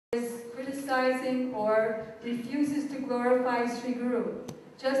is criticizing or refuses to glorify Sri Guru.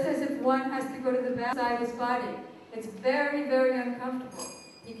 Just as if one has to go to the backside of his body. It's very, very uncomfortable.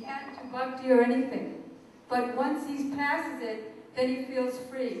 He can't do bhakti or anything. But once he passes it, then he feels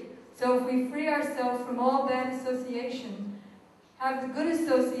free. So if we free ourselves from all bad association, have the good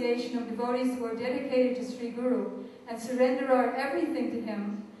association of devotees who are dedicated to Sri Guru, and surrender our everything to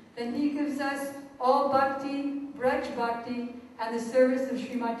him, then he gives us all bhakti, Braj bhakti, and the service of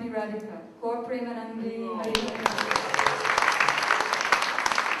Srimati Radhika. Gaur Premanandi, Hari Hari.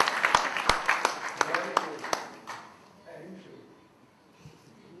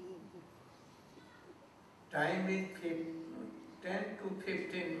 Time is 10 to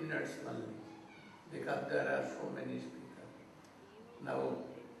 15 minutes only, because there are so many speakers. Now,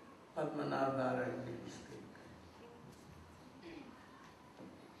 Padmanabh Maharaj will speak.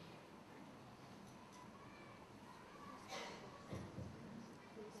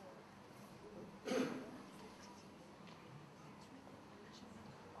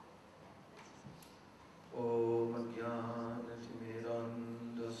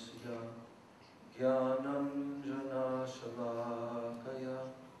 Jnananjana Shalakaya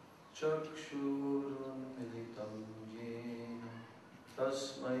Chakshurun Militam Yena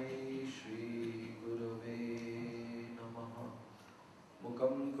Tasmai Shri Gurave Namaha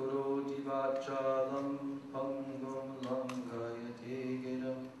Mukam Karoti Vachalam Pangam Langayate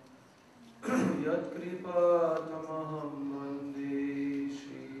Giram Yat Kripa Tamaham Vande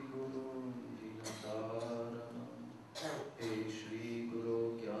Shri Guru Dinataranam He Shri Guru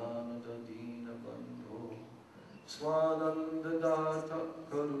Jnanada Dina Bandho Swanandadata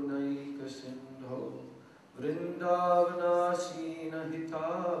Karunaika Sindho Vrindavanasina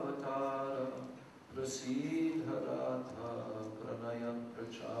Hitavatara Prasidha Radha Pranayan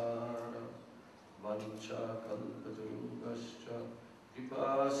Prachara Vancha Kalpatarubhascha Kripa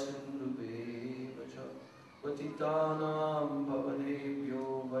Sindhubevacha Patitanam Bhavanebhyo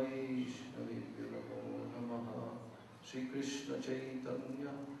Vaishnavibhyo Namo Namaha Shri Krishna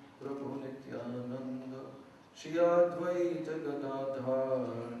Chaitanya Prabhu Nityananda Shri Advaita Gadadhar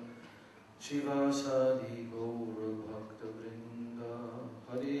Shivasadi Gaura Bhakta Vrinda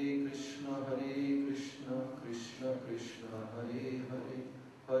Hare Krishna Krishna Krishna Hare Hare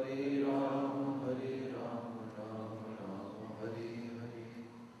Hare Rama Rama Rama Hare Hare.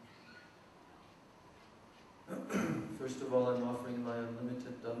 First of all, I'm offering my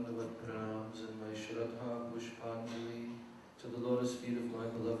unlimited Dandavat Pranams and my Shraddha Pushpanjali to the lotus feet of my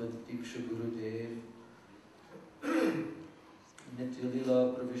beloved Diksha Gurudev. Nityalila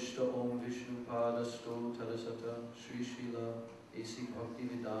Pravishta Om Vishnu Padasto Tarasata Sri Srila A.C.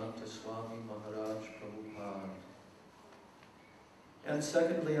 Bhaktivedanta Swami Maharaj Prabhupada. And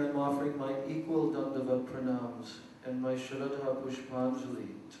secondly, I'm offering my equal Dandavat Pranams and my Shraddha Pushpanjali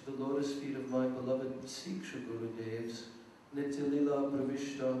to the lotus feet of my beloved Siksha Gurudevs, Nityalila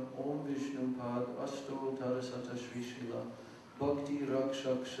Pravishta Om Vishnu Pad Asto Tarasata Sri Srila Bhakti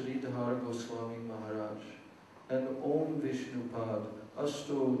Rakshak Sridhar Goswami Maharaj, and Om Vishnu Pad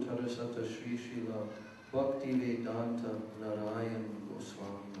Asto Tarasata Sri Srila Bhaktivedanta Narayan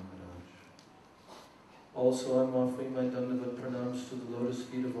Goswami Maharaj. Also, I'm offering my Dandavat Pranams to the lotus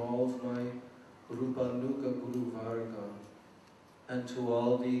feet of all of my Rupanuga Guru Varga, and to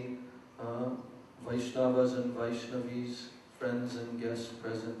all the Vaishnavas and Vaishnavis, friends and guests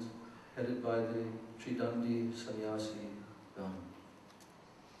present, headed by the Tridandi Sannyasi Gam.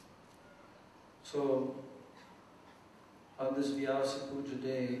 So, on this Vyasa Puja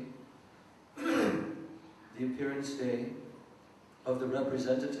day, the appearance day of the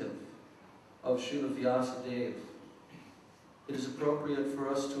representative of Srila Vyasadeva, it is appropriate for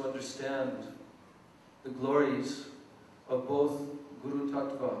us to understand the glories of both Guru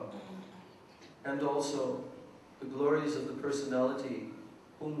Tattva and also the glories of the personality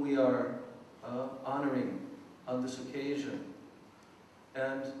whom we are honoring on this occasion,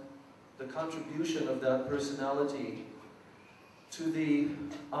 and the contribution of that personality to the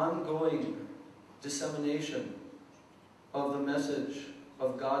ongoing dissemination of the message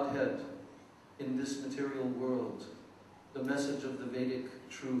of Godhead in this material world, the message of the Vedic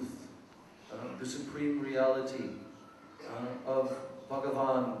truth, the supreme reality of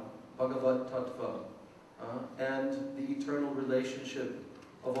Bhagavan, Bhagavad Tattva, and the eternal relationship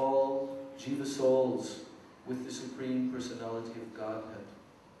of all Jiva souls with the Supreme Personality of Godhead.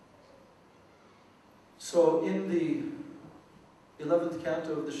 So in the 11th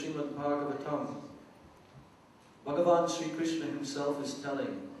canto of the Srimad Bhagavatam, Bhagavan Sri Krishna himself is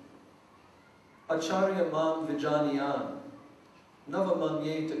telling, Acharya mam vijaniyan,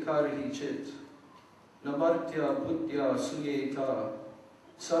 navamanyeta karihi chit, namartya buddhya suyeta,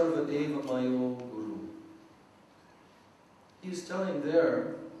 Sarvadeva Mayo Guru. He is telling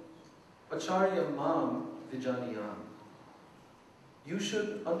there, Acharya Mam Vijaniyam. You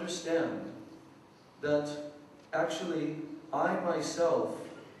should understand that actually I myself,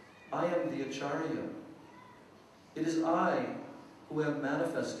 I am the Acharya. It is I who am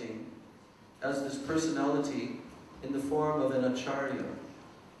manifesting as this personality in the form of an Acharya.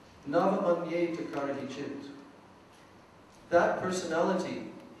 Navamanye Takarahichit. That personality,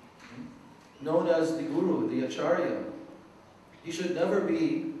 known as the Guru, the Acharya, he should never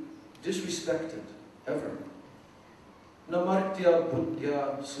be disrespected, ever. Namartya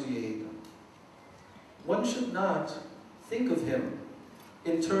Buddhya Suyeta. One should not think of him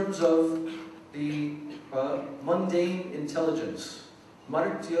in terms of the mundane intelligence,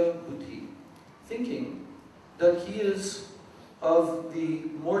 Martya Buddhi, thinking that he is of the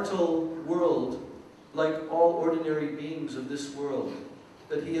mortal world like all ordinary beings of this world,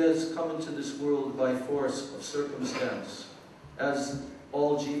 that he has come into this world by force of circumstance, as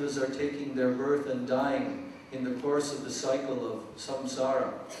all jivas are taking their birth and dying in the course of the cycle of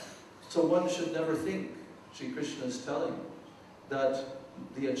samsara. So one should never think, Sri Krishna is telling, that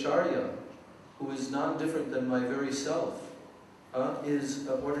the Acharya, who is not different than my very self, is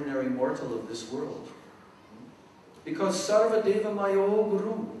an ordinary mortal of this world. Because Sarvadeva Mayo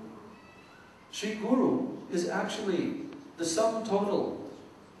Guru, Sri Guru is actually the sum total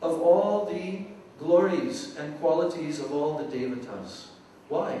of all the glories and qualities of all the devatas.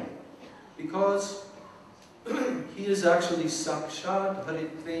 Why? Because he is actually Sakshat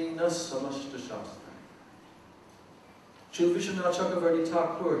Haritvena Samashta Shastra. Srila Vishwanath Chakravarti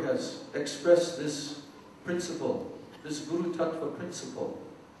Thakur has expressed this principle, this Guru Tattva principle,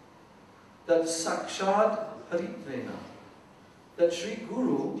 that Sakshat Haritvena, that Sri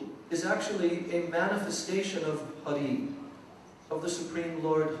Guru is actually a manifestation of Hari, of the Supreme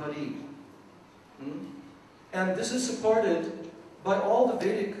Lord Hari. And this is supported by all the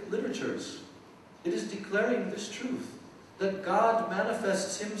Vedic literatures. It is declaring this truth, that God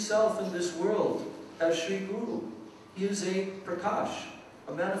manifests himself in this world as Sri Guru. He is a prakash,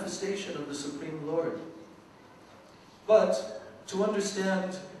 a manifestation of the Supreme Lord. But to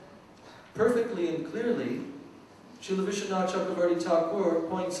understand perfectly and clearly, Srila Vishwanath Chakravarti Thakur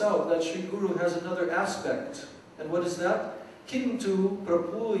points out that Sri Guru has another aspect. And what is that? Kintu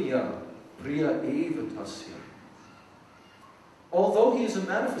prapuya priya eva tasya. Although he is a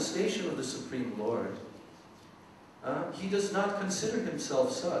manifestation of the Supreme Lord, he does not consider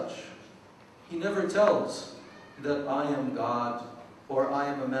himself such. He never tells that I am God or I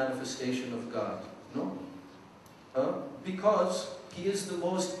am a manifestation of God. No. Because he is the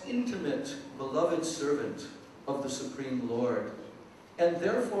most intimate, beloved servant of the Supreme Lord. And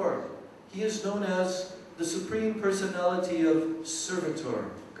therefore, he is known as the Supreme Personality of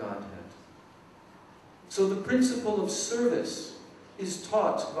Servitor Godhead. So the principle of service is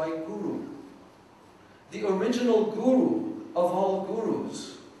taught by Guru. The original Guru of all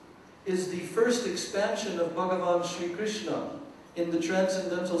Gurus is the first expansion of Bhagavan Sri Krishna in the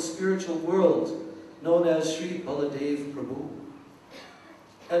transcendental spiritual world, known as Sri Baladev Prabhu.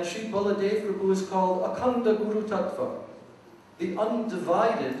 And Sri Baladev Prabhu is called Akhanda Guru Tattva, the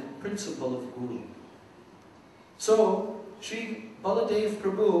undivided principle of Guru. So, Sri Baladev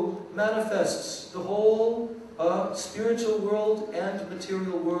Prabhu manifests the whole spiritual world and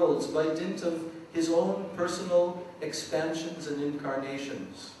material worlds by dint of his own personal expansions and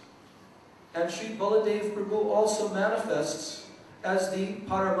incarnations. And Sri Baladev Prabhu also manifests as the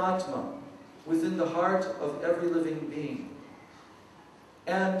Paramatma within the heart of every living being.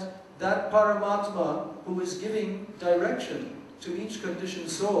 And that Paramatma who is giving direction to each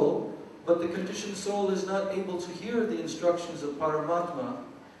conditioned soul, but the conditioned soul is not able to hear the instructions of Paramatma,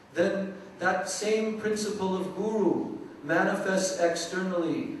 then that same principle of Guru manifests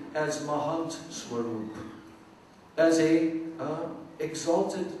externally as Mahant Swarup, as a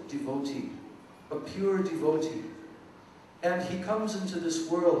exalted devotee, a pure devotee. And he comes into this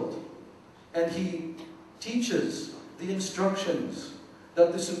world and he teaches the instructions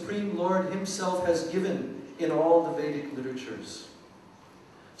that the Supreme Lord himself has given in all the Vedic literatures.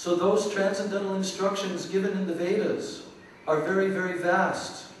 So those transcendental instructions given in the Vedas are very, very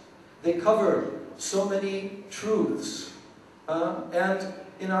vast. They cover so many truths. And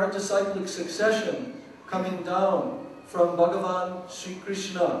in our disciplic succession, coming down from Bhagavan Sri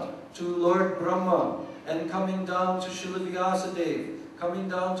Krishna to Lord Brahma, and coming down to Srila Vyasadeva, coming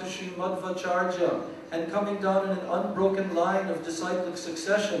down to Sri Madhvacharya, and coming down in an unbroken line of disciplic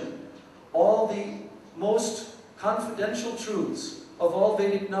succession, all the most confidential truths of all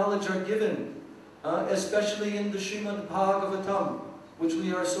Vedic knowledge are given, especially in the Srimad Bhagavatam, which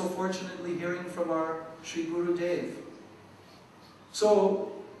we are so fortunately hearing from our Sri Guru Dev.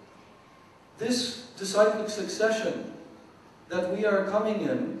 So, this disciplic succession that we are coming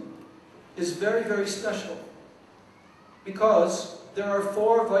in is very, very special, because there are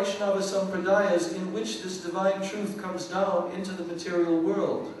 4 Vaishnava Sampradayas in which this divine truth comes down into the material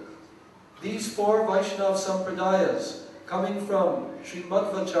world. These 4 Vaishnava Sampradayas, coming from Sri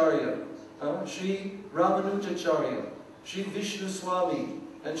Madhvacharya, Sri Ramanujacharya, Sri Vishnu Swami,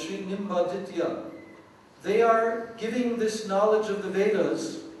 and Sri Nimbaditya, they are giving this knowledge of the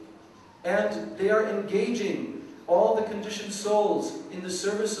Vedas, and they are engaging all the conditioned souls in the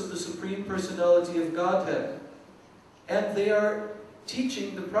service of the Supreme Personality of Godhead. And they are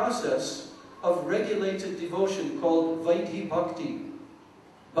teaching the process of regulated devotion called Vaidhi Bhakti,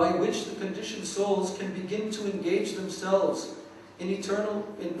 by which the conditioned souls can begin to engage themselves in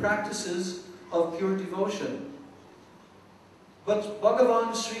practices of pure devotion. But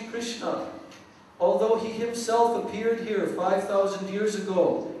Bhagavan Sri Krishna, although he himself appeared here 5,000 years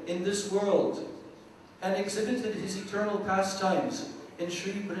ago in this world and exhibited his eternal pastimes in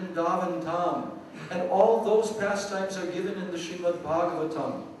Sri Vrindavan Dham, and all those pastimes are given in the Srimad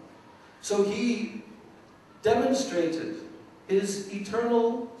Bhagavatam. So he demonstrated his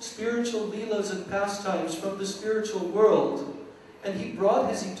eternal spiritual leelas and pastimes from the spiritual world, and he brought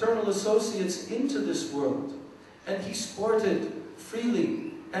his eternal associates into this world, and he sported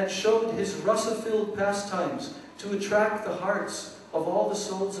freely and showed his rasa-filled pastimes to attract the hearts of all the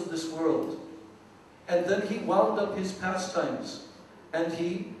souls of this world. And then he wound up his pastimes, and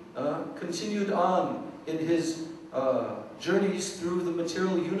he continued on in his journeys through the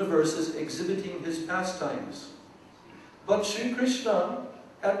material universes, exhibiting his pastimes. But Sri Krishna,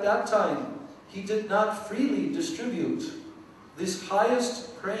 at that time, he did not freely distribute this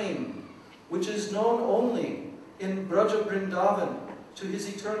highest prem, which is known only in Braja Vrindavan, to his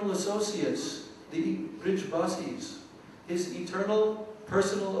eternal associates, the Brijbasis, his eternal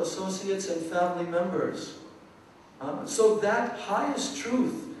personal associates and family members. So that highest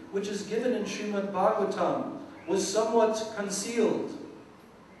truth, which is given in Srimad Bhagavatam, was somewhat concealed.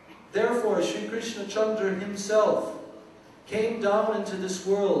 Therefore, Sri Krishna Chandra himself came down into this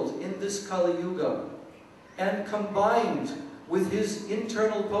world in this Kali Yuga, and combined with his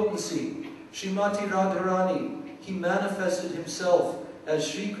internal potency, Srimati Radharani, he manifested himself as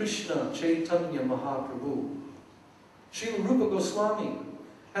Sri Krishna Chaitanya Mahaprabhu. Srila Rupa Goswami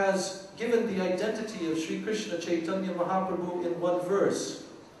has given the identity of Sri Krishna Chaitanya Mahaprabhu in one verse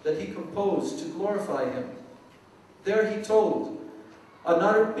that he composed to glorify him. There he told,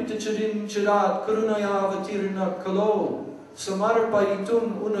 Anarpita Chirim Chirat Karunayavatirna Kalo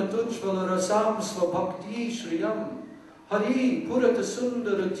Samarpaitum Unatujvala Rasam Svabhakti Shriyam Hari Purata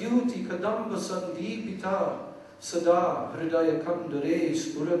Sundara Dyuti Kadamba Sandipita Sada Hridaya Kandare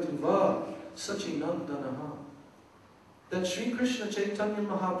Spuratuva Sachinandanaha. That Sri Krishna Chaitanya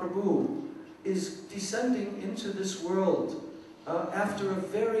Mahaprabhu is descending into this world after a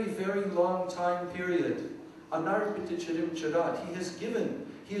very, very long time period. Anarpita Chirim Charat.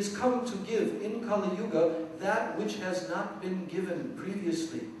 He has come to give in Kali Yuga that which has not been given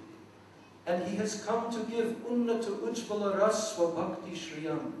previously. And he has come to give Unnata Ujvala Raswa Bhakti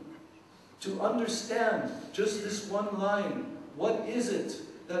Shriyam. To understand just this one line, what is it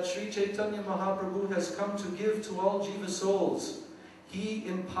that Sri Chaitanya Mahaprabhu has come to give to all Jiva souls? He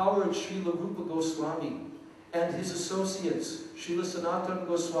empowered Srila Rupa Goswami and his associates, Srila Sanatana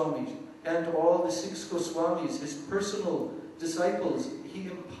Goswami, and all the 6 Goswamis, his personal disciples. He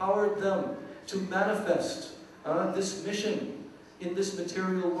empowered them to manifest this mission in this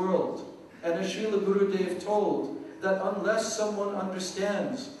material world. And as Srila Gurudev told, that unless someone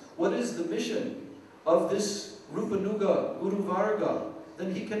understands what is the mission of this Rupanuga, Guru Varga,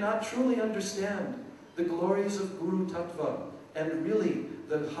 then he cannot truly understand the glories of Guru Tattva and really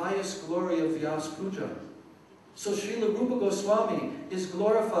the highest glory of Vyas Puja. So Srila Rupa Goswami is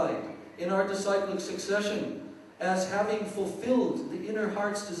glorified in our disciplic succession as having fulfilled the inner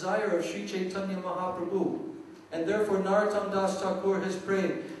heart's desire of Sri Chaitanya Mahaprabhu. And therefore Narottam Das Thakur has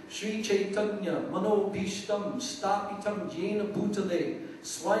prayed, Sri Chaitanya Mano Bhishtam Stapitam Yena Bhutale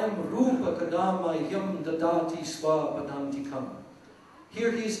Swayam Rupa Kadama Yam Dadati Sva Padantikam.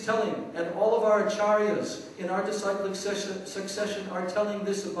 Here he is telling, and all of our acharyas in our disciplic succession are telling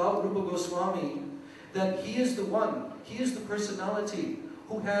this about Rupa Goswami, that he is the one, he is the personality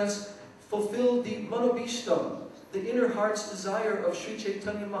who has fulfilled the Manobhishtam, the inner heart's desire of Sri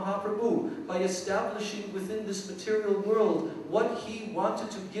Chaitanya Mahaprabhu, by establishing within this material world what he wanted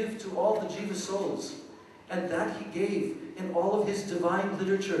to give to all the Jiva souls. And that he gave in all of his divine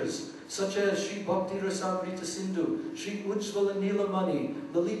literatures, such as Sri Bhakti Rasamrita Sindhu, Sri Ujjvala Nilamani,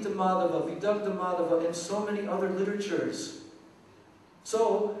 Lalita Madhava, Vidagdha Madhava, and so many other literatures.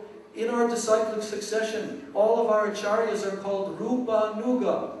 So, in our disciplic succession, all of our acharyas are called Rupa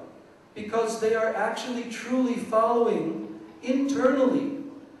Nuga, because they are actually truly following internally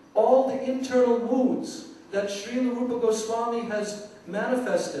all the internal moods that Srila Rupa Goswami has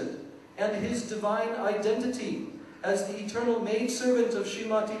manifested, and his divine identity as the eternal maidservant of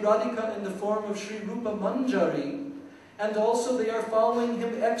Srimati Radhika in the form of Sri Rupa Manjari, and also they are following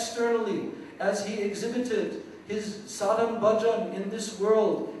him externally as he exhibited his sadhan bhajan in this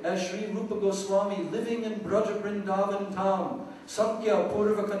world as Sri Rupa Goswami living in Braja Vrindavan Tham, Sankya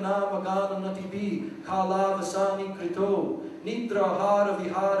Purvakana Magana Natibi Kala Vasani Krito, Nidra Hara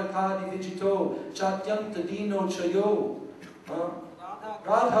Vihara Kadi Vijito, Chatyanta Dino Chayo.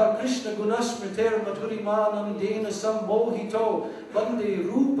 Radha Krishna Gunasmriter Madhurimanandena Sammohito Vande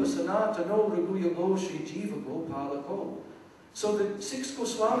Rupa Sanatano Raguya Goshi Jiva Gopalako. So the 6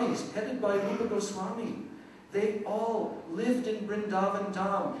 Goswamis, headed by Rupa Goswami, they all lived in Vrindavan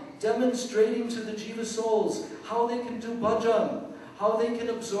Dham, demonstrating to the Jiva souls how they can do bhajan, how they can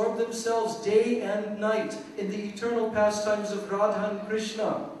absorb themselves day and night in the eternal pastimes of Radha and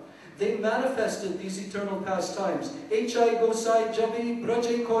Krishna. They manifested these eternal pastimes. H.I. Gosai Jabi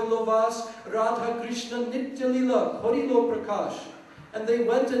Braje Koilovas Radha Krishna Nitya Lila Horilo Prakash. And they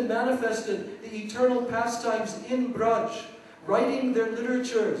went and manifested the eternal pastimes in Braj, writing their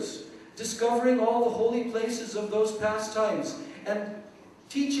literatures, discovering all the holy places of those pastimes, and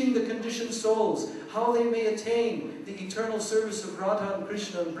teaching the conditioned souls how they may attain the eternal service of Radha and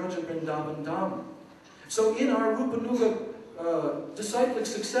Krishna and Braja Vrindavan Dham. So in our Rupa Nuga disciplic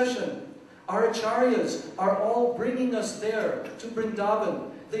succession, our acharyas are all bringing us there to Vrindavan.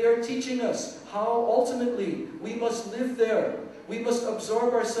 They are teaching us how ultimately we must live there. We must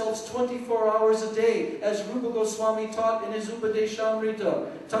absorb ourselves 24 hours a day, as Rupa Goswami taught in his Upadeshamrita.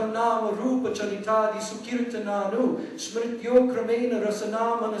 Tannama Rupa Charitadi Sukirtananu Smrityo Kramena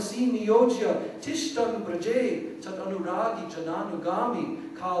Rasanam Anasini Yojya Tishtan Braje Tat Anuragi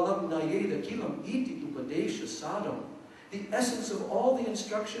Jananugami Kalam Nayeda Kilam Iti Upadesha Sadam. The essence of all the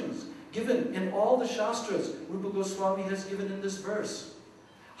instructions given in all the Shastras, Rupa Goswami has given in this verse.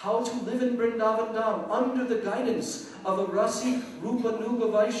 How to live in Vrindavan Dham under the guidance of a Rasi Rupa Nuga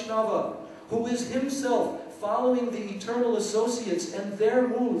Vaishnava, who is himself following the eternal associates and their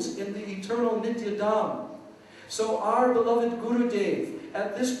moods in the eternal Nitya Dham. So our beloved Gurudev,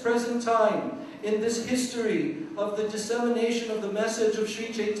 at this present time, in this history of the dissemination of the message of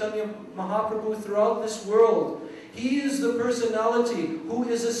Sri Chaitanya Mahaprabhu throughout this world, he is the personality who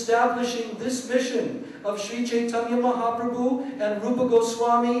is establishing this mission of Sri Chaitanya Mahaprabhu and Rupa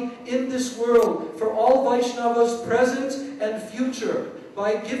Goswami in this world for all Vaishnavas present and future.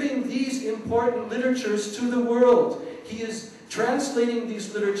 By giving these important literatures to the world, he is translating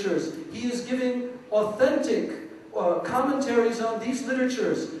these literatures. He is giving authentic commentaries on these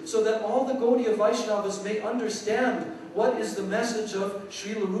literatures so that all the Gaudiya Vaishnavas may understand what is the message of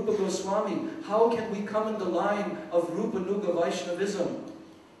Srila Rupa Goswami. How can we come in the line of Rupa Nuga Vaishnavism?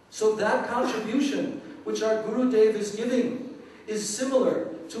 So that contribution which our Gurudev is giving is similar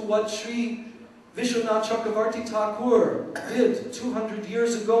to what Sri Vishwanath Chakravarti Thakur did 200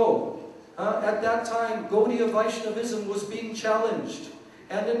 years ago. At that time, Gaudiya Vaishnavism was being challenged.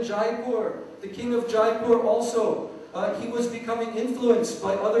 And in Jaipur, the king of Jaipur also, he was becoming influenced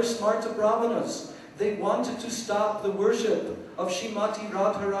by other Smarta Brahmanas. They wanted to stop the worship of Srimati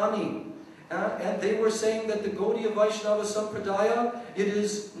Radharani. And they were saying that the Gaudiya Vaishnava Sampradaya, it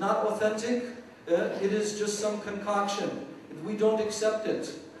is not authentic, it is just some concoction. We don't accept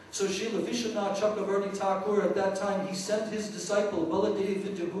it. So Srila Vishwanath Chakravarti Thakur at that time, he sent his disciple Baladev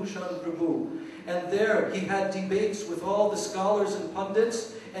Vidyabhushan Prabhu. And there he had debates with all the scholars and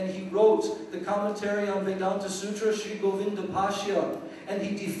pundits, and he wrote the commentary on Vedanta Sutra, Sri Govinda Pashya. And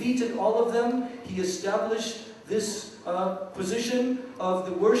he defeated all of them. He established this position of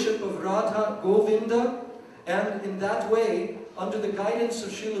the worship of Radha Govinda. And in that way, under the guidance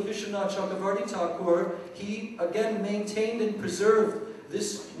of Srila Vishwanath Chakravarti Thakur, he again maintained and preserved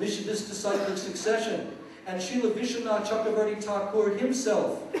this mission, this disciplic succession. And Srila Vishwanath Chakravarti Thakur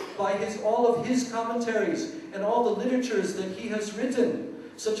himself, by all of his commentaries and all the literatures that he has written,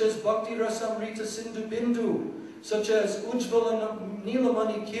 such as Bhakti Rasamrita Sindhu Bindu, such as Ujjvala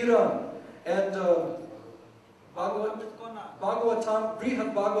Nilamani Kiran, and Brihad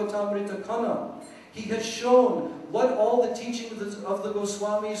Bhagavatamrita Kana. He has shown what all the teachings of the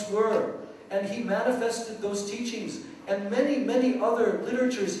Goswamis were, and he manifested those teachings. And many, many other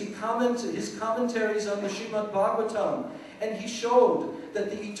literatures, his commentaries on the Srimad Bhagavatam, And he showed that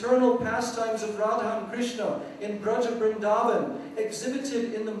the eternal pastimes of Radha and Krishna in Braja Vrindavan,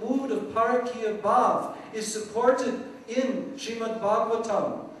 exhibited in the mood of Parakiya Bhav, is supported in Srimad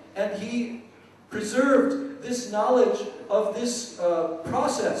Bhagavatam. And he preserved this knowledge of this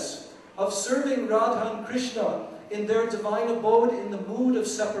process of serving Radha and Krishna in their divine abode in the mood of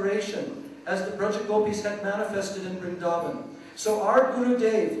separation, as the Braja Gopis had manifested in Vrindavan. So our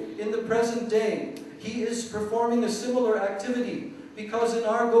Gurudev, in the present day, he is performing a similar activity, because in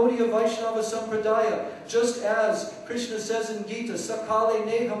our Gaudiya Vaishnava Sampradaya, just as Krishna says in Gita, Sakale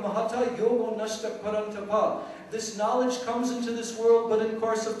Neha Mahata Yogo Nashtak Parantapa, this knowledge comes into this world, but in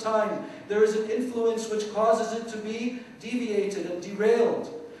course of time, there is an influence which causes it to be deviated and derailed.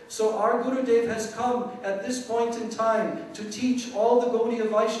 So our Gurudev has come at this point in time to teach all the Gaudiya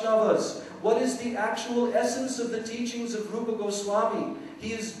Vaishnavas what is the actual essence of the teachings of Rupa Goswami.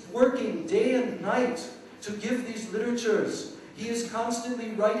 He is working day and night to give these literatures. He is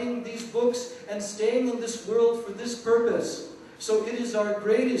constantly writing these books and staying in this world for this purpose. So it is our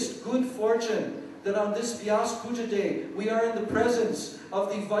greatest good fortune that on this Vyas Puja Day, we are in the presence of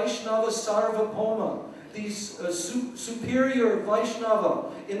the Vaishnava Sarvabhauma, the superior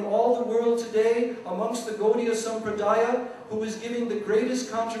Vaishnava in all the world today amongst the Gaudiya Sampradaya, who is giving the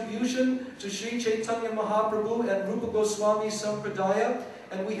greatest contribution to Sri Chaitanya Mahaprabhu and Rupa Goswami Sampradaya.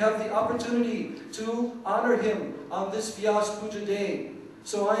 And we have the opportunity to honor him on this Vyas Puja Day.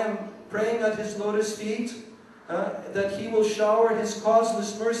 So I am praying at his lotus feet that he will shower his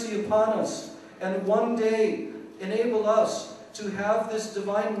causeless mercy upon us, and one day enable us to have this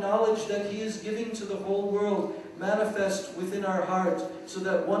divine knowledge that he is giving to the whole world manifest within our heart, so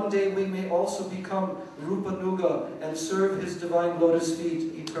that one day we may also become Rupa Nuga and serve his divine lotus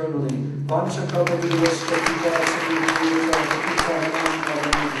feet eternally.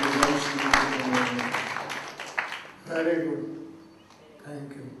 Very good.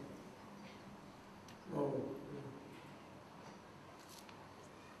 Thank you. Oh.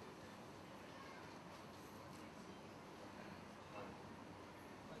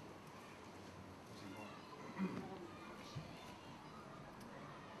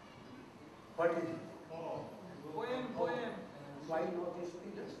 What is it? Poem. Why not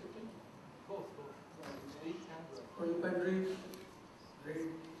speak? Both. Speak and write. Oh, you can read.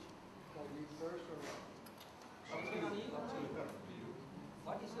 Read. Can we first or what?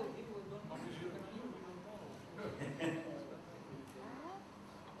 What is the if we don't understand?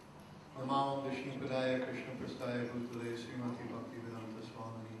 Namo Vishnu Padaya Krishna Prastaya Bhutale Srimati Bhaktivedanta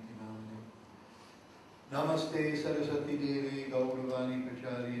Swami Namane Namaste Saraswati Devi Gauravani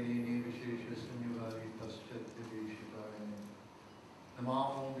Pacharine Nivishesha Sunyavadi Paschat Deveshitayane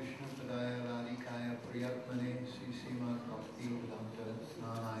Namo Vishnu Padaya Radhikaya Priyatmane Srimad Bhaktivedanta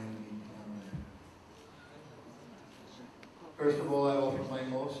Narayani Namane. First of all, I offer my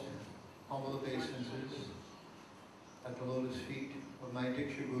most humble obeisances at the lotus feet of my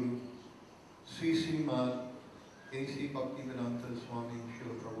Diksha Guru, Srimad Bhaktivedanta Swami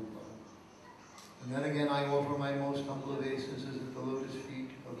Srila Prabhupada. And then again I offer my most humble obeisances at the lotus feet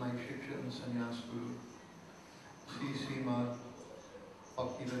of my Shiksha and Sannyas Guru, Srimad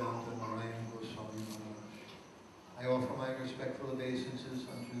Bhaktivedanta Narayan Goswami Maharaj. I offer my respectful obeisances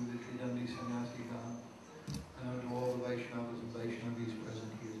unto the Tridandi Sannyasigan and unto all the Vaishnavas and Vaishnavis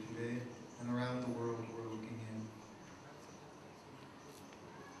present here today and around the world who are looking in.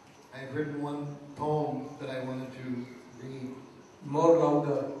 I have written one poem that I wanted to read. More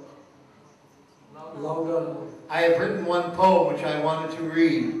louder. Louder. I have written one poem which I wanted to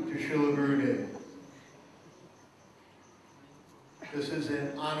read to Srila Gurudev. This is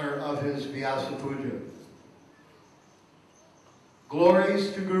in honor of his Vyasa Puja.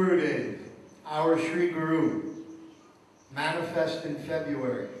 Glories to Gurudev, our Sri Guru, manifest in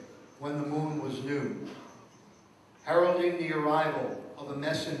February when the moon was new, heralding the arrival of a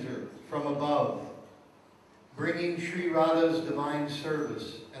messenger from above, bringing Sri Radha's divine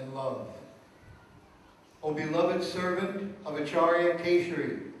service and love. O beloved servant of Acharya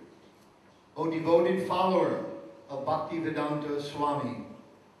Keshari, O devoted follower of Bhaktivedanta Swami,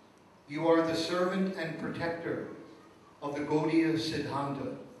 you are the servant and protector of the Gaudiya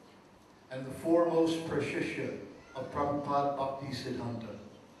Siddhanta and the foremost Prashishya of Prabhupada Bhakti Siddhanta.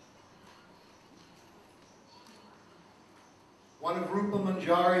 One of Rupa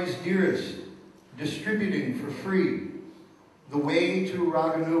Manjari's dearest, distributing for free the way to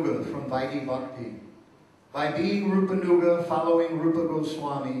Raganuga from Vaidhi Bhakti, by being Rupanuga, following Rupa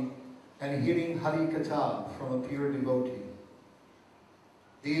Goswami, and hearing Hari Katha from a pure devotee.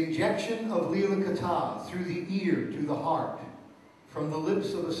 The injection of Leela Katha through the ear to the heart, from the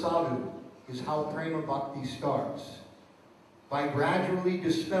lips of a sadhu, is how Prema Bhakti starts. by gradually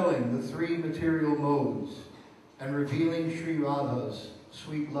dispelling the three material modes and revealing Sri Radha's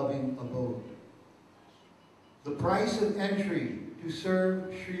sweet loving abode. The price of entry to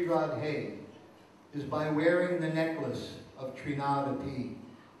serve Sri Radhe is by wearing the necklace of Trinadapi,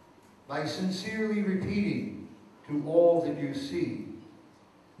 by sincerely repeating to all that you see,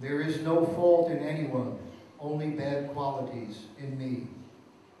 there is no fault in anyone, only bad qualities in me.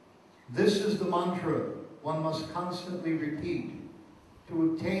 This is the mantra one must constantly repeat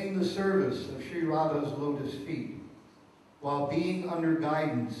to obtain the service of Sri Radha's lotus feet, while being under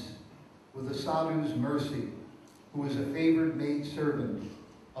guidance with the sadhu's mercy, who is a favored maid servant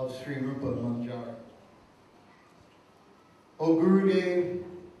of Sri Rupa Manjari. O Gurudev,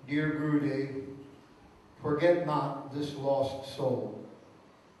 dear Gurudev, forget not this lost soul,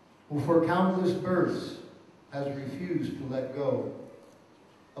 who for countless births has refused to let go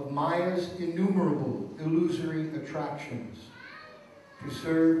of Maya's innumerable illusory attractions to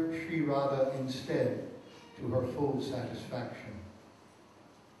serve Sri Radha instead to her full satisfaction.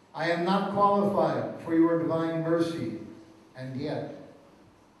 I am not qualified for your divine mercy, and yet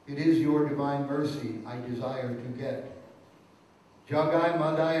it is your divine mercy I desire to get. Jagai,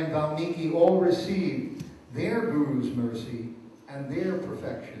 Madai, and Valmiki all received their Guru's mercy, and their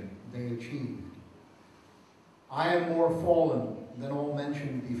perfection they achieved. I am more fallen than all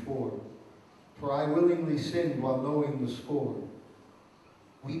mentioned before, for I willingly sinned while knowing the score.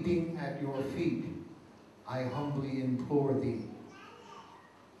 Weeping at your feet, I humbly implore thee.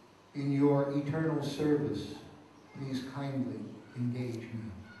 In your eternal service, please kindly engage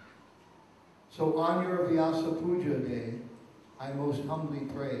me. So on your Vyasa Puja day, I most humbly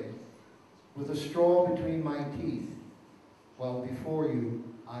pray, with a straw between my teeth, while before you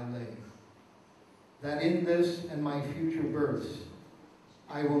I lay, that in this and my future births,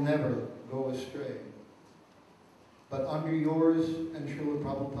 I will never go astray, but under yours and Srila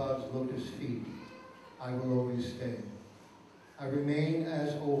Prabhupada's lotus feet, I will always stay. I remain,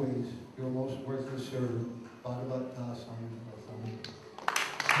 as always, your most worthless servant, Bhaktivedanta Swami.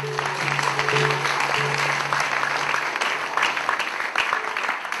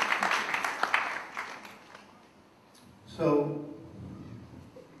 So,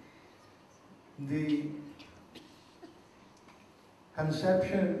 the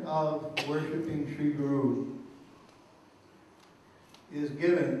conception of worshipping Sri Guru is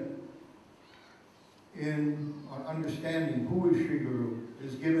given in our understanding who is Sri Guru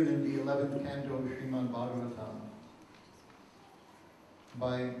is given in the 11th canto of Srimad Bhagavatam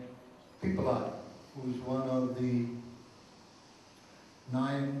by Pipalad, who is one of the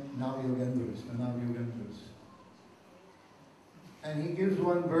 9 Navyogendras, the Navyogendras. And he gives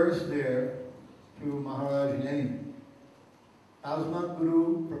one verse there to Maharaja Neni. Tasmat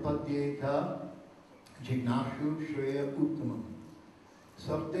Guru Prapadyeta Jignashu Shreya Uttamam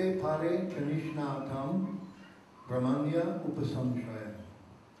Sabde Pare Chanishnatam Brahmanya Upasamshaya.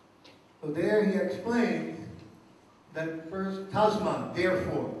 So there he explains that first Tasmat,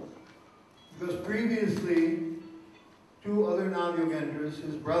 therefore, because previously 2 other Navyogendras,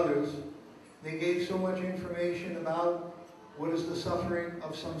 his brothers, they gave so much information about what is the suffering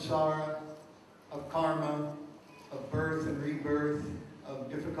of samsara, of karma, of birth and rebirth, of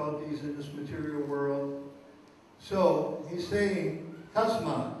difficulties in this material world. So he's saying,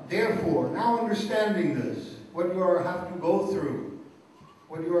 Tasma, therefore, now understanding this, what you have to go through,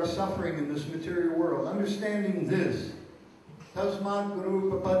 what you are suffering in this material world, understanding this, Tasmat Guru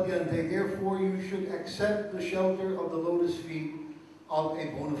Papadyante, therefore you should accept the shelter of the lotus feet of a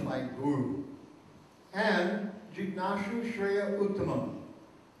bona fide Guru. And Jignashu Shreya Uttamam.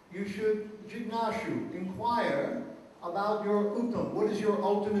 You should Jignashu, inquire about your Uttam. What is your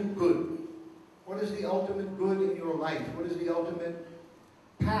ultimate good? What is the ultimate good in your life? What is the ultimate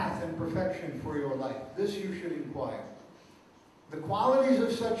path and perfection for your life? This you should inquire. The qualities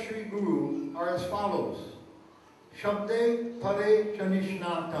of such Sri Guru are as follows. Shabde Pare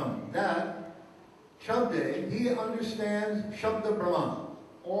Chanishnatam. That Shabde, he understands Shabda Brahman,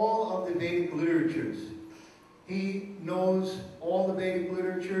 all of the Vedic literatures. He knows all the Vedic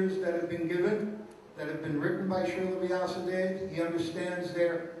literatures that have been given, that have been written by Srila Vyasadeva. He understands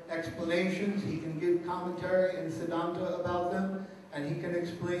their explanations. He can give commentary and Siddhanta about them, and he can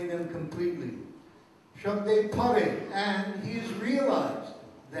explain them completely. Shabde Pare, and he has realized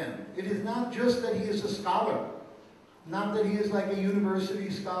them. It is not just that he is a scholar, not that he is like a university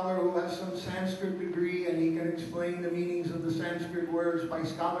scholar who has some Sanskrit degree and he can explain the meanings of the Sanskrit words by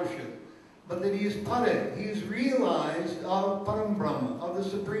scholarship, but that he is Pare, he is realized of Param Brahma, of the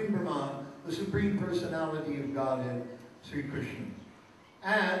Supreme Brahman, the Supreme Personality of Godhead, Sri Krishna.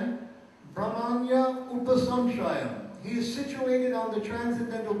 And Brahmanya Upasamshayam, he is situated on the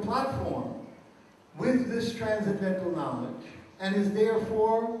transcendental platform with this transcendental knowledge and is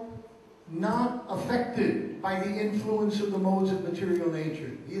therefore not affected by the influence of the modes of material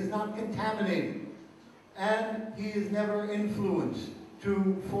nature. He is not contaminated, and he is never influenced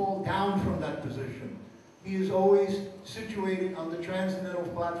to fall down from that position. He is always situated on the transcendental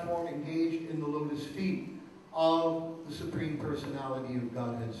platform, engaged in the lotus feet of the Supreme Personality of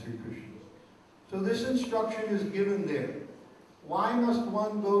Godhead, Sri Krishna. So this instruction is given there. Why must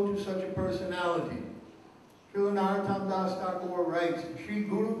one go to such a personality? Srila Narottam Das Thakur writes, Shri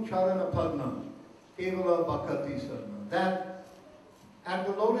Guru Charana Padma, Kevala Bhakati Sadma, that at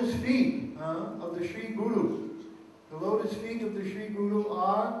the lotus feet of the Shri Guru, the lotus feet of the Shri Guru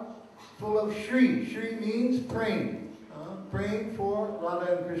are full of Shri. Shri means praying, praying for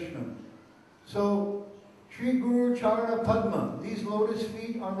Radha and Krishna. So, Shri Guru Charana Padma, these lotus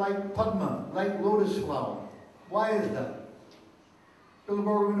feet are like Padma, like lotus flower. Why is that? Srila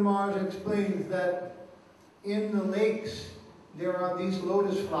Bhaktivedanta Maharaj explains that in the lakes there are these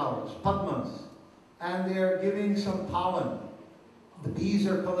lotus flowers, Padmas, and they are giving some pollen. The bees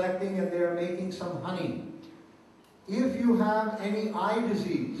are collecting and they are making some honey. If you have any eye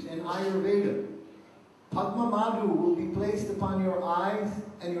disease in Ayurveda, Padma Madhu will be placed upon your eyes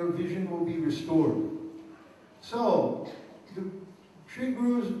and your vision will be restored. So, the Sri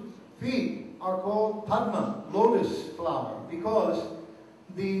Guru's feet are called Padma, lotus flower, because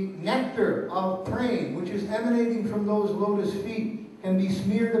the nectar of praying, which is emanating from those lotus feet, can be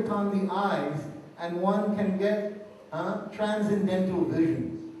smeared upon the eyes and one can get transcendental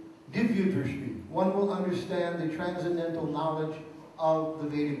vision. Divya Drishti. One will understand the transcendental knowledge of the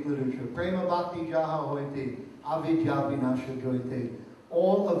Vedic literature. Prema Bhakti Jaha Hoite, Avidya Vinasha Joite.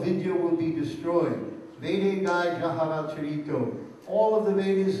 All avidya will be destroyed. Vede Gai Jahara Charito. All of the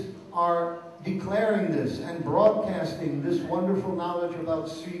Vedas are declaring this and broadcasting this wonderful knowledge about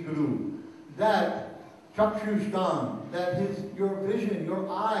Sri Guru. That Chakshushdan, that your vision, your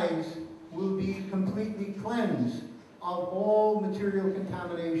eyes will be completely cleansed of all material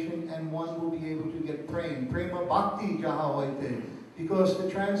contamination, and one will be able to get praying. Prema Bhakti Jahawaite, because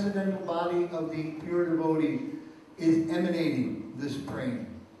the transcendental body of the pure devotee is emanating this praying.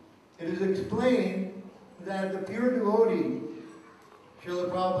 It is explained that the pure devotee,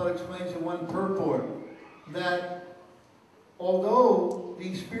 Srila Prabhupada explains in one purport, that although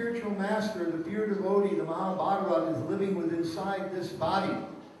the spiritual master, the pure devotee, the Mahabhagavat, is living within inside this body,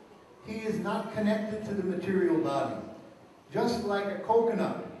 he is not connected to the material body. Just like a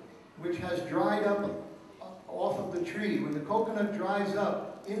coconut, which has dried up off of the tree. When the coconut dries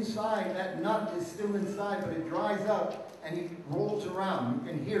up, inside, that nut is still inside, but it dries up and it rolls around. You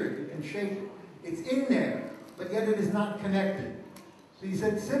can hear it, you can shake it. It's in there, but yet it is not connected. So he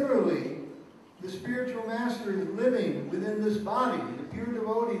said, similarly, the spiritual master is living within this body. The pure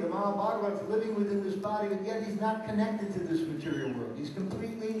devotee, the Mahabhagavat, is living within this body, but yet he's not connected to this material world. He's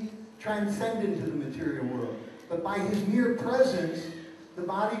completely transcendent to the material world. But by his mere presence, the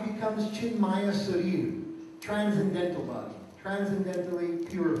body becomes Chinmaya Sarir, transcendental body, transcendentally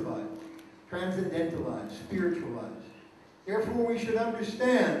purified, transcendentalized, spiritualized. Therefore, we should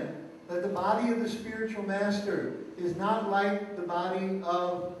understand that the body of the spiritual master is not like the body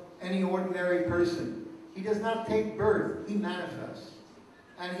of any ordinary person. He does not take birth, he manifests.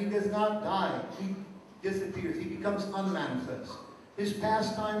 And he does not die, he disappears, he becomes unmanifest. His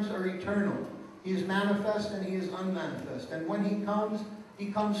pastimes are eternal. He is manifest and he is unmanifest. And when he comes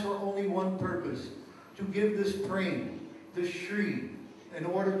for only one purpose, to give this praying, the Shri, in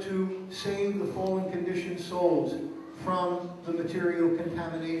order to save the fallen conditioned souls from the material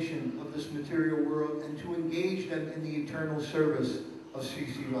contamination of this material world and to engage them in the eternal service of Sri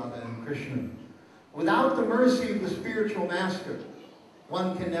Sri Radha and Krishna. Without the mercy of the spiritual master,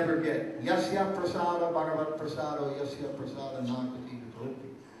 one can never get Yasya Prasada Bhagavat Prasado Yasya Prasada Nakati Vitopi.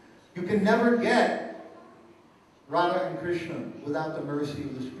 You can never get Radha and Krishna without the mercy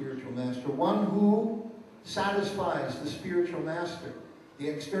of the spiritual master. One who satisfies the spiritual master, the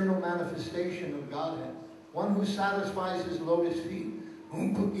external manifestation of Godhead. One who satisfies his lotus feet,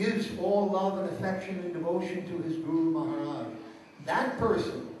 who gives all love and affection and devotion to his Guru Maharaj. That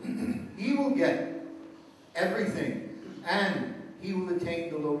person, he will get everything, and he will attain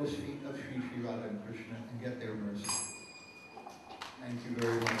the lotus feet of Sri Sri Radha and Krishna and get their mercy. Thank you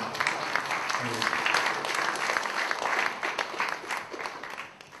very much.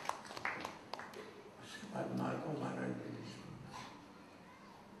 Srimad Marco Maharaj.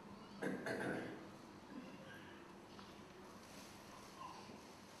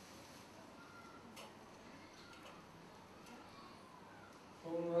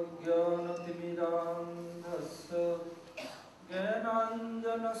 Om Ajnanatimidandhasya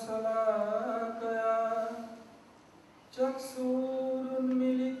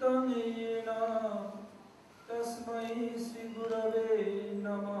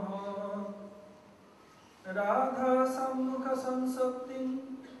Radha Sammukha Sansaktim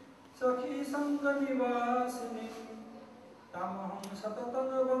Sakhi Sangha Nivasini Tamaham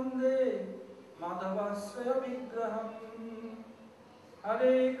Satatana Vande Madhavasraya Vigraham.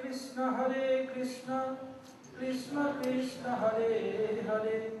 Hare Krishna Krishna Krishna Hare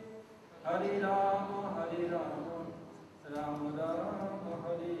Hare Hare Rama Rama Rama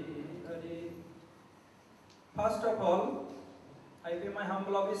Hare Hare. First of all, I pay my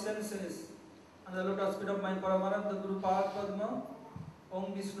humble obeisances on the lotus feet of my Paramarabdha Guru Padma,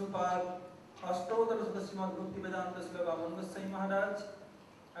 Om Vishnu Pad, Ashtottara Srimad Bhaktivedanta Sri Goswami Maharaj,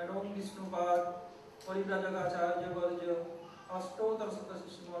 and Om Vishnu Pad, Parivrajaka Varja, Ashtottara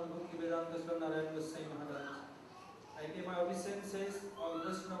Srimad Bhaktivedanta Sri Narayan Goswami Maharaj. I pay my obeisances all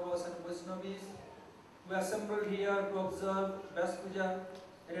Vaishnavas and Vaishnavis who assembled here to observe Vyas Puja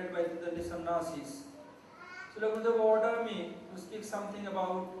headed by the Sannyasis. So Gurudev ordered me to speak something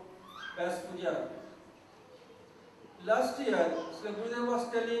about Vyas Puja. Last year, Srila Gurudev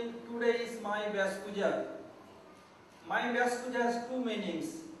was telling, today is my Vyas Puja. My Vyas Puja has two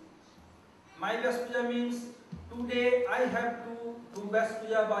meanings. My Vyas Puja means today I have to do Vyas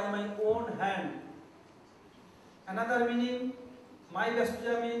Puja by my own hand. Another meaning, my Vyas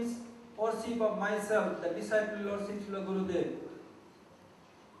Puja means worship of myself, the disciple Lord Srila Gurudev.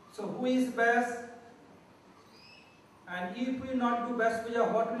 So who is Vyas? And if we not do Vyas Puja,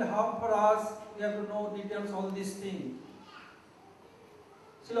 what will happen for us? We have to know details all these things.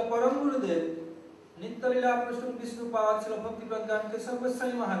 Srila Param Gurudev, Nitya-lila Prashum Vishnupad, Srila Bhaktivedanta Sri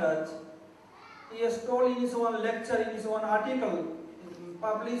Goswami Maharaj, he has told in his one lecture, in his one article,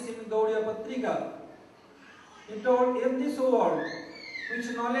 published in Gaudiya Patrika, he told, in this world,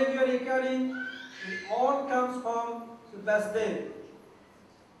 which knowledge you are carrying, it all comes from Vyasdev.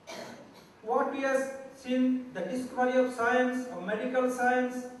 What we have seen, the discovery of science, of medical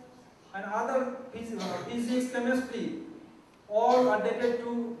science, and other physics, chemistry, all are dated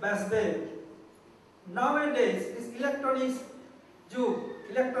to Vyasdev. Nowadays, this electronics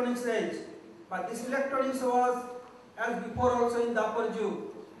age, but this electronics was as before also in the Upper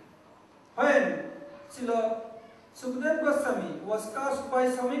Yug. When Srila Sukadeva Goswami was cast by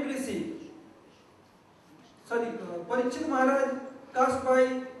Samik Rishi, Parikshit Maharaj cast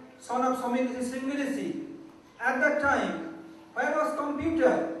by son of Samik Rishi, Singh Rishi. At that time, where was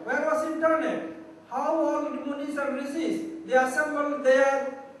computer? Where was internet? How all munis and rishis, they assembled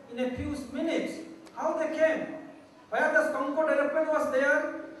there in a few minutes. How they came? Where the Concorde airplane was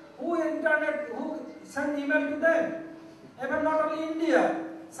there? Who sent email to them? Even not only India.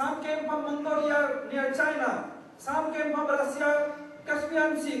 Some came from Mongolia near China. Some came from Russia,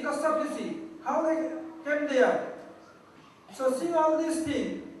 Caspian Sea, Kaspi Sea. How they came there? So seeing all these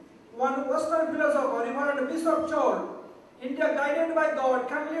things, one Western philosopher, Reverend Bishop Chol, India guided by God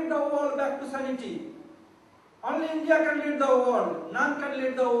can lead the world back to sanity. Only India can lead the world, none can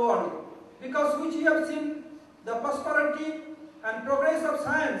lead the world. Because which we have seen, the prosperity and progress of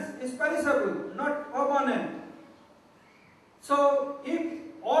science is perishable, not permanent. So if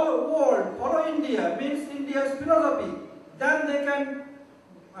all world follow India, means India's philosophy, then they can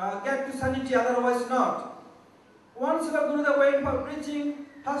get to sanity, otherwise not. Once Srila Gurudev went for preaching,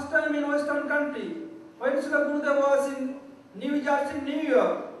 first time in Western country, when Srila Gurudev was in New Jersey, New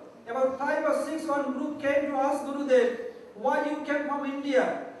York, about 5 or 6 one group came to ask Gurudev, why you came from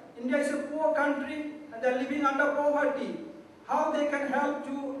India? India is a poor country and they are living under poverty. How they can help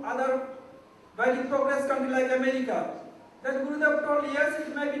to other very progress country like America? Then Gurudev told, yes,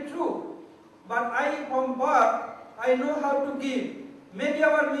 it may be true, but I from birth, I know how to give. Maybe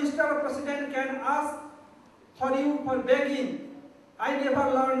our minister or president can ask for you for begging. I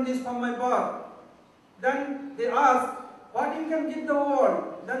never learned this from my birth. Then they asked, what you can give the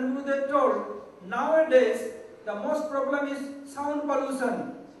world? Then Gurudev told, nowadays the most problem is sound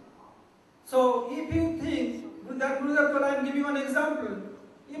pollution. So if you think, that Gurudev told, I am giving one example.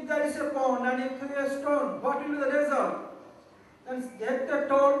 If there is a pond and if there is a stone, what will be the result? Then they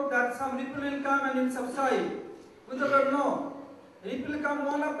told that some ripple will come and will subside. Gurudev told, no. Ripple will come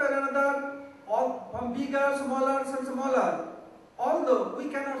one after another, all from bigger, smaller, and smaller. Although we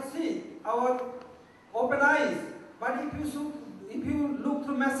cannot see our open eyes, but if you look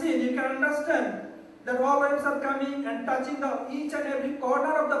through machine, you can understand that all waves are coming and touching each and every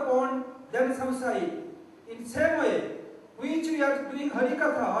corner of the pond, then subside. In same way, which we are doing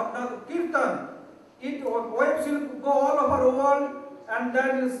Harikatha or Kirtan, waves will go all over the world and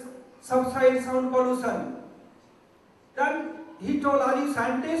then subside sound pollution. Then he told, are you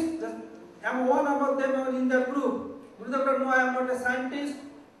scientists? I am one of them in that group. Gurudev told, no, I am not a scientist,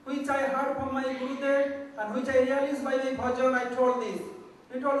 which I heard from my Gurudev and which I realized by my bhajan, I told this.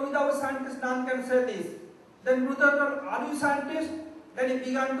 He told, without scientists, none can say this. Then Gurudev told, are you scientist? Then he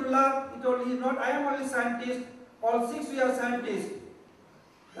began to laugh. He told, he is not, I am only scientist. All 6 we are scientists.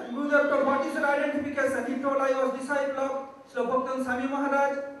 Then Gurudev told, what is your identification? He told, I was disciple of Srila Bhaktivedanta Swami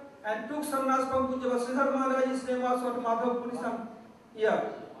Maharaj and took sannyas from Pujya Sridhar Maharaj. His name was Madhavpuri.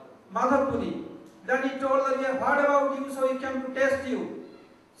 Madhavpuri. Then he told that we have heard about you, so we came to test you.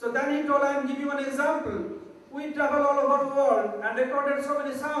 So then he told, I am giving you an example. We travel all over the world and recorded so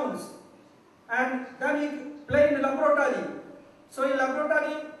many sounds. And then he played in laboratory. So in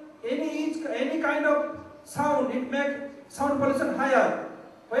laboratory, any kind of sound, it makes sound pollution higher.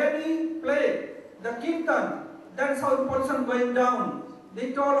 When we play the kirtan, then sound pollution going down.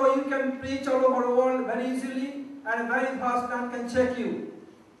 They told, oh, you can preach all over the world very easily and very fast and can check you.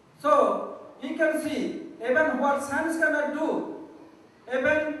 So we can see even what science cannot do,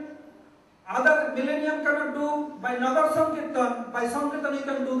 even other millennium cannot do, by another Sankirtan you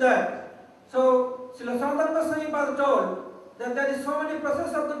can do that. So Srila Sanatana Goswami told that there is so many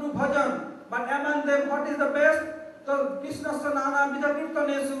processes of the do bhajan, but among them what is the best? So Krishna Sanana Vida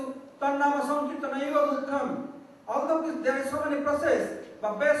Kirtanesu Tannama Sankirtana Eva Mukham. Although there is so many processes,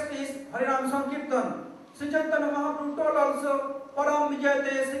 but best is Harinam Sankirtan. Sri Chaitanya Mahaprabhu told also Param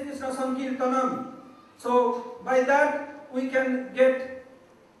Vijayate Sri Krishna Sankirtanam. So by that we can get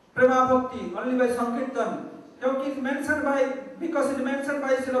Prema Bhakti only by Sankirtan. Because it is mentioned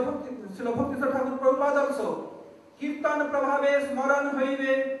by Srila Bhakti Thakur Prabhupada also. Kirtan Prabhave Smaran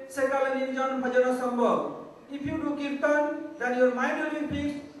Haive Sekala Nirjan Bhajana Sambhav. If you do Kirtan, then your mind will be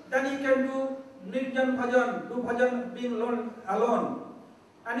fixed, then you can do Nirjan Bhajan, do Bhajan being alone.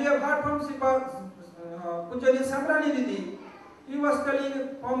 And you have heard from Pujya Samrani Didi, he was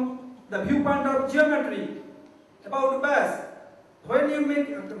telling from the viewpoint of geometry about base. When you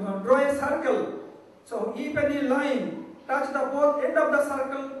draw a circle, so if any line touch the both end of the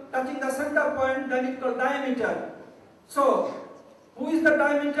circle, touching the center point, then it is called diameter. So, who is the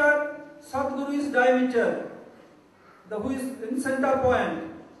diameter? Sadguru is diameter. Who is in center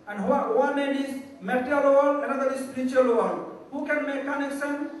point. And one end is material world, another is spiritual world. Who can make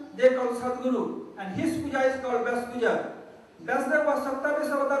connection? They call Sadguru. And his puja is called Vyas Puja. Vyasdev was Saptavesh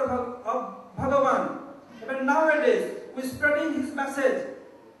avatar of Bhagavan. Even nowadays, we are spreading his message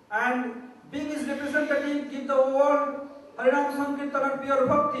and being his representative, give the world Harinam Sankirtan and pure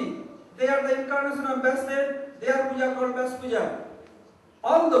bhakti. They are the incarnation of Vyasdev, they are puja called Vyas Puja.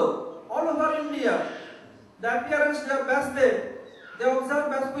 Although, all over India, the appearance of Vyasdev, they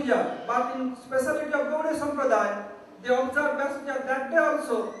observe Vyas Puja, but in speciality of Gaudiya Sampradaya, they observe Vyas Puja that day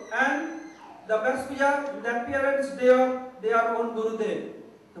also, and the Vyas Puja, the appearance day of their own Gurudev.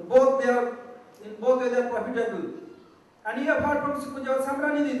 So both in both ways they are profitable. And you have heard from Pujya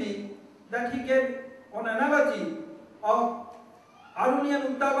Samrani Didi that he gave an analogy of Aruni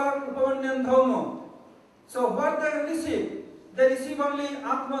and Uttava, Upavanya and Dhauma. So what they receive only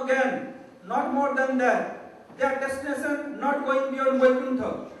Atma Gyan, not more than that. Their destination not going beyond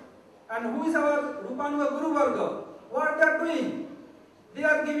Vaikuntha. And who is our Rupanuga Guru Varga? What they are doing? They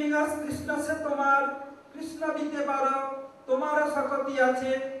are giving us Krishna se tomar, Krishna dite paro, tomara sakati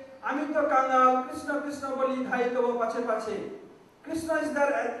ache, amito kangal, Krishna Krishna boli dhai tobo pache pache. Krishna is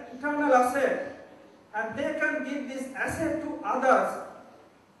their eternal asset, and they can give this asset to others.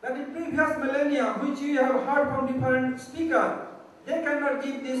 That in previous millennia, which you have heard from different speakers, they cannot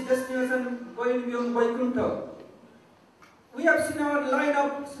give this destination going beyond Vaikuntha. We have seen our line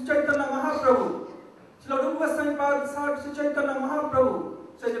of Sri Chaitanya Mahaprabhu. Srila Rupa Goswami sought Sri Chaitanya Mahaprabhu.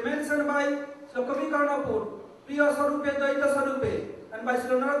 So it is mentioned by Srila Kavi Karnapur, Priya Sarupe Daita Sarupe, and by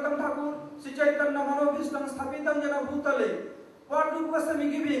Srila Narottam Thakur, Sri Chaitanya Manovishtam Sthapitam Jana Bhutale. What Rupa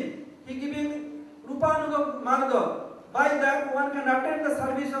Goswami giving? He giving Rupanuga Marga. By that one can attend the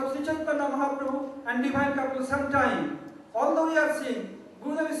service of Sri Chaitanya Mahaprabhu and divine couple sometime. Although we are seeing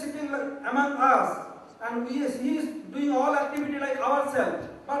Gurudev is sitting among us and he is doing all activity like ourselves,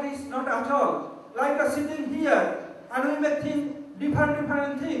 but he is not at all. Like us sitting here and we may think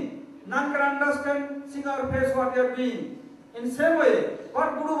different things. None can understand, seeing our face what we are doing. In same way,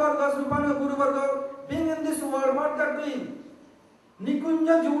 what Guru Vargas, Rupana Guru Varga, being in this world, what they are doing?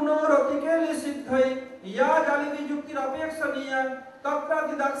 Nikunja Juno Rotikeli Siddhai, Ya Jalivi Jukti Rapekshaniya, Tatra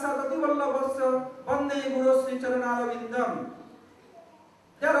Didaksa Tati Vallabhasya, Bande Guru Sri Charanara Vindam.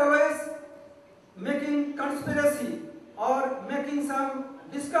 They are always making conspiracy or making some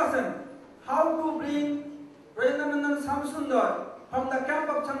discussion how to bring Rajanandan Samsundar from the camp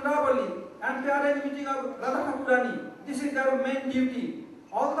of Chandravali and to arrange meeting of Radha Thakurani. This is their main duty.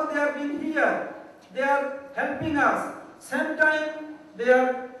 Although they are being here, they are helping us. Same time, they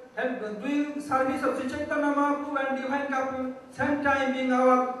are doing service of Sri Chaitanya Mahaprabhu and divine couple. Same time being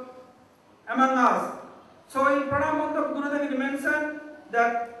among us. So in Pranam of Gurudev it mentioned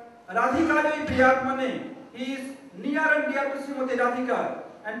that Radhika Jai Priyatmane, he is near and dear to Srimati Radhika.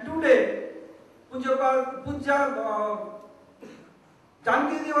 And today, Puja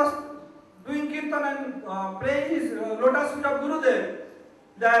Janki was doing kirtan and praying his lotus feet of Gurudev,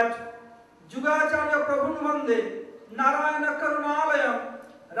 that Jugacharya Prabhu Vande Narayana Karunalayam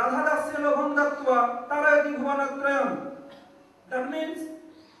Radhadasya Lobham Dattva Tarayati Bhuvanatrayam. That means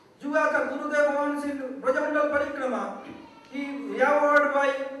Jugacharya Gurudev once in Brajamandal Parikrama, he awarded by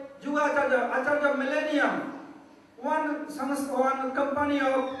Jugacharya, Acharya Millennium, one company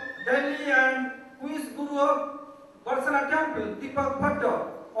of Delhi and who is Guru of Varsana Temple, Deepak Bhatta.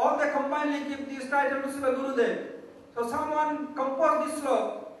 All they combinedly give this title to Srila Gurudev. So someone composed this slok,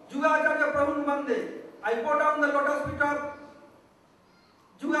 Jugacharya Prabhu Vande. I put down the lotus feet of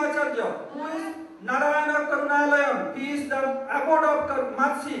Jugacharya, who is Narayana Karunalayam. He is the abode of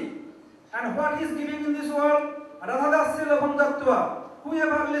mercy. And what he is giving in this world? Radhadasya Labham Dattva.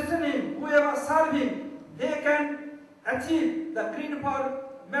 Whoever listening, whoever serving, they can achieve the creed for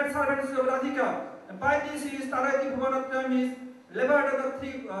maid servants of Radhika. And by this he is Tarayati Bhuvanatrayam, he is liberated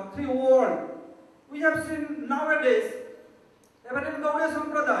the three world. We have seen nowadays, even in Gaudiya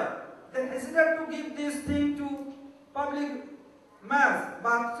Sampradaya, they hesitate to give this thing to public mass.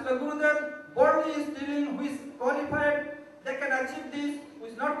 But Srila Gurudev boldly is dealing who is qualified, they can achieve this, who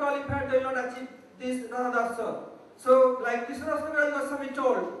is not qualified, they will not achieve this Radhadasa. So, like Krishna Goswami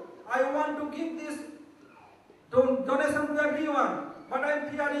told, I want to give this donation to everyone, but I am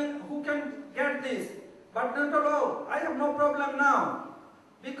fearing who can get this. But not allow, I have no problem now,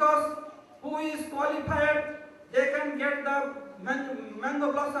 because who is qualified, they can get the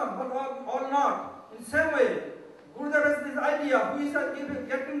mango blossom, but all not. In same way, Gurudev has this idea, who is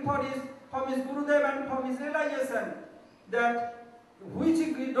getting from his Gurudev and from his realization, that which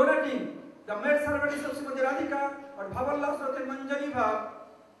is donating, the maid servants of Srimati Radhika or Bhavallah Srati Manjari Bhav,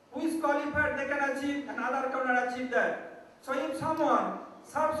 who is qualified, they can achieve, and other cannot achieve that. So if someone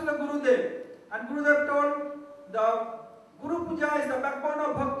serves the Gurudev, and Gurudev told the Guru Puja is the backbone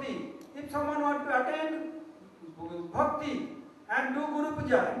of Bhakti. If someone wants to attain Bhakti and do Guru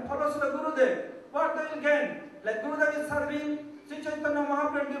Puja and follows the Gurudev, what they will gain? Like Gurudev is serving Sri Chaitanya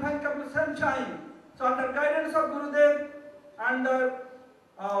Mahaprabhu Divine Cup at the same time. So under guidance of Gurudev and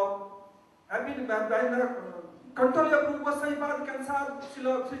control of Guru Goswami Pad can serve Sri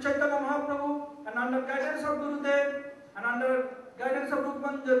Chaitanya Mahaprabhu, and under guidance of Gurudev and under guidance of Rupa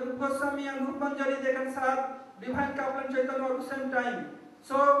Goswami and Rupa Manjari, they can serve Divine Cup and Chaitanya at the same time.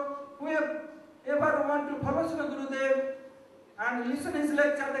 So whoever want to follow Sri Gurudev and listen his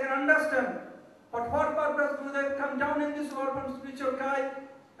lecture, they can understand for what purpose Gurudev come down in this world from spiritual sky,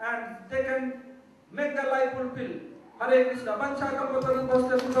 and they can make their life fulfilled. Hare Krishna.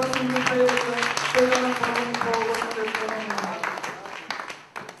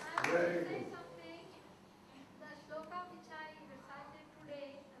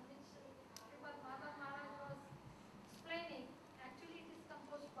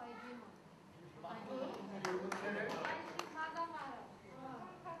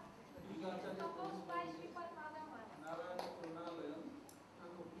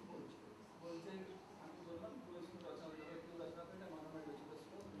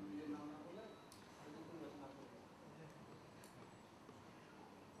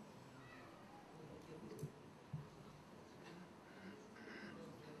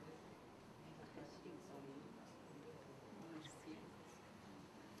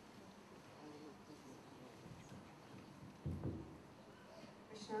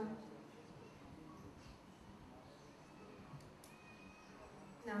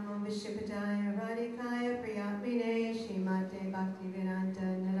 Namo Vishnupadaya Radhikaya Priyatmine Srimad Bhaktivedanta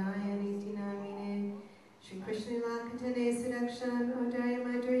Narayan Namine Shri Krishna Lakatane Sudakshan Odaya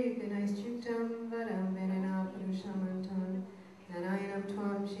Madhuri Gunais Chuktam Vadam Venana Purushamantam Narayanam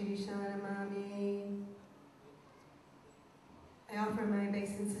Tvam Shri Shanamami. I offer my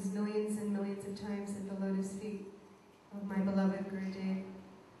obeisances millions and millions of times at the lotus feet of my beloved Gurudev.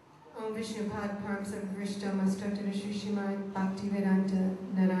 Om Vishnupad Param Sarvristam Astotana Shri Srimad Bhaktivedanta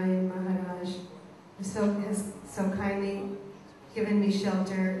Narayan Maharaj, who has so kindly given me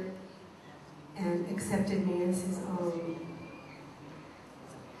shelter and accepted me as his own.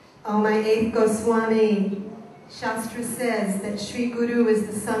 Oh, my eighth Goswami, Shastra says that Sri Guru is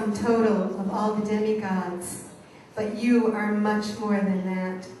the sum total of all the demigods, but you are much more than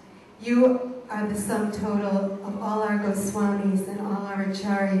that. You are the sum total of all our Goswamis and all our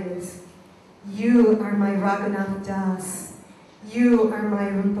Acharyas. You are my Raghunath Das. You are my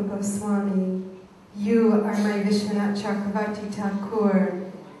Rupa Goswami. You are my Vishwanath Chakravarti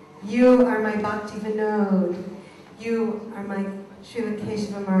Thakur. You are my Bhakti Vinod. You are my Srila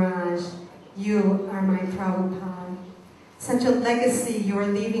Keshava Maharaj. You are my Prabhupada. Such a legacy you are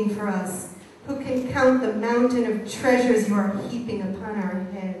leaving for us. Who can count the mountain of treasures you are heaping upon our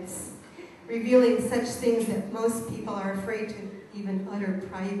heads, revealing such things that most people are afraid to even utter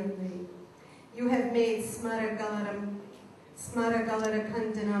privately. You have made Smaragaladam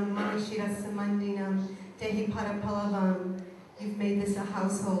Kandanam Manashira Samandinam Dehi Parapalavam. You've made this a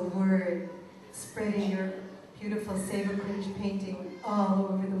household word, spreading your beautiful Sevakunj painting all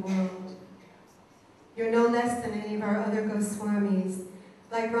over the world. You're no less than any of our other Goswamis.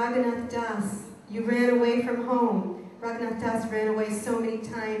 Like Raghunath Das, you ran away from home. Raghunath Das ran away so many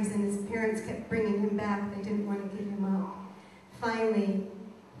times and his parents kept bringing him back. They didn't want to give him up. Finally,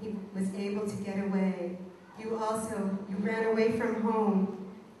 he was able to get away. You ran away from home,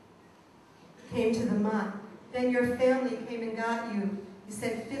 came to the mutt. Then your family came and got you. You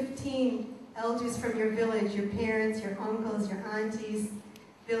said 15 elders from your village, your parents, your uncles, your aunties,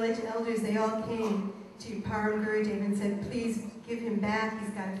 village elders, they all came to Param Gurudev and said, please give him back. He's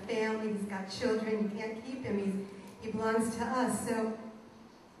got a family, he's got children, you can't keep him, he belongs to us. So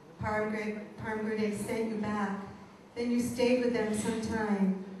Param Gurudev sent you back. Then you stayed with them some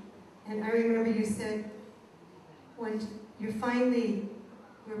time. And I remember you said, when you finally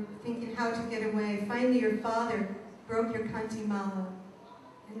were thinking how to get away, finally your father broke your kanti mala.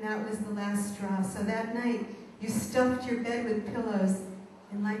 And that was the last straw. So that night, you stuffed your bed with pillows,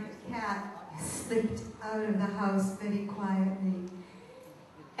 and like a cat, you slipped out of the house very quietly.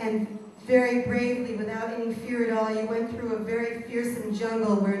 And very bravely, without any fear at all, you went through a very fearsome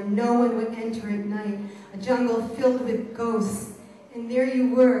jungle where no one would enter at night, a jungle filled with ghosts. And there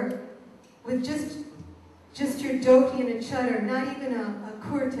you were, with just your dhoti and a chadar, not even a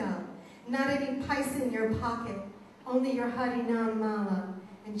kurta, not any paisa in your pocket, only your Harinam mala,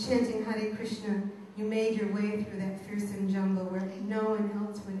 and chanting Hare Krishna. You made your way through that fearsome jungle where no one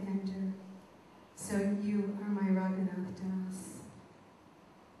else would enter. So you are my Raghunath Das.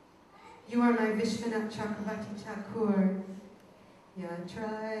 You are my Vishwanath Chakravarti Thakur.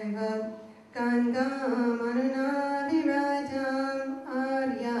 Yatraiva Gangam Anunadi Rajam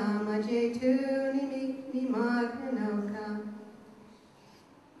Aryam Ajetu Nimaganoka.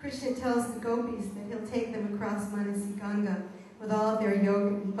 Krishna tells the gopis that he'll take them across Manasi Ganga with all of their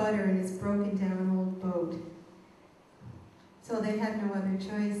yogurt and butter in his broken down old boat. So they had no other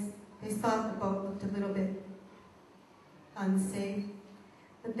choice. They thought the boat looked a little bit unsafe.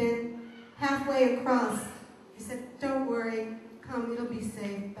 But then halfway across, he said, don't worry, come, it'll be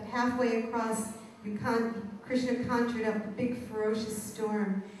safe. But halfway across, Krishna conjured up a big ferocious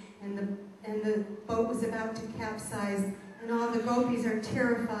storm, and the boat was about to capsize, and all the gopis are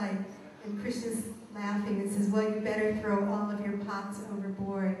terrified. And Krishna's laughing and says, well, you better throw all of your pots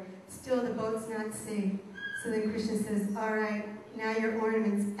overboard. Still, the boat's not safe. So then Krishna says, all right, now your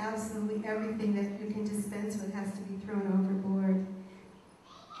ornaments, absolutely everything that you can dispense with has to be thrown overboard.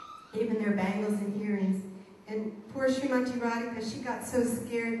 Even their bangles and earrings. And poor Srimati Radhika, she got so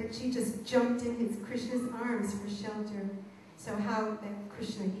scared that she just jumped in Krishna's arms for shelter. So how that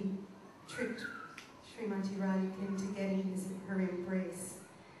Krishna, he tricked Srimati Radhika into getting her embrace.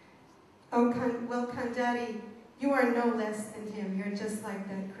 Oh, well, Kandari, you are no less than him. You're just like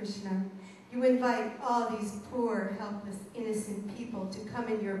that Krishna. You invite all these poor, helpless, innocent people to come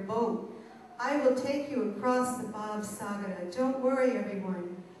in your boat. I will take you across the Bhav Sagara. Don't worry,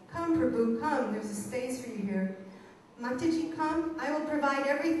 everyone. Come, Prabhu, come. There's a space for you here. Mataji, come. I will provide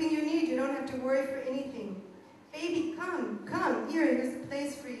everything you need. You don't have to worry for anything. Baby, come, come. Here's a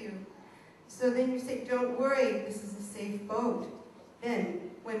place for you. So then you say, don't worry, this is a safe boat. Then,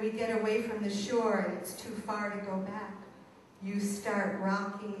 when we get away from the shore and it's too far to go back, you start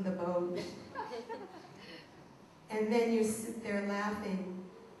rocking the boat. And then you sit there laughing,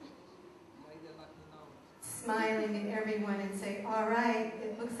 smiling at everyone and say, all right,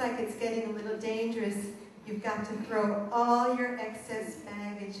 it looks like it's getting a little dangerous. You've got to throw all your excess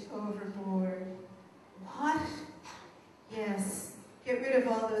baggage overboard. What? Yes, get rid of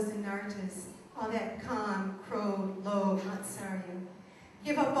all those anartas, all that kam, krodh, lobh, matsarya.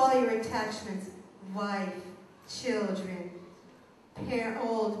 Give up all your attachments, wife, children,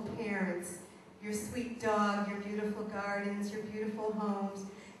 old parents, your sweet dog, your beautiful gardens, your beautiful homes,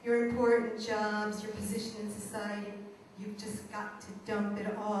 your important jobs, your position in society. You've just got to dump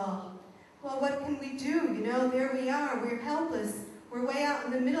it all. Well, what can we do? You know, there we are. We're helpless. We're way out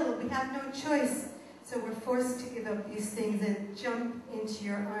in the middle. We have no choice. So we're forced to give up these things and jump into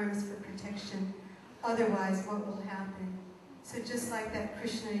your arms for protection. Otherwise, what will happen? So just like that,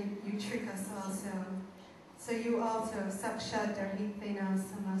 Krishna, you trick us also. So you also, Sakshat Darhipena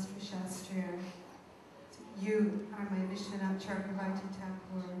Samastra Shastriya. You are my Vishwanath Chakravarti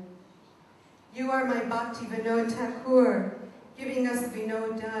Thakur. You are my Bhakti Vinod Thakur, giving us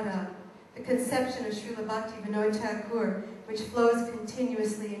Vinod Dada, the conception of Srila Bhakti Vinod Thakur, which flows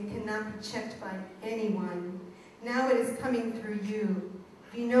continuously and cannot be checked by anyone. Now it is coming through you.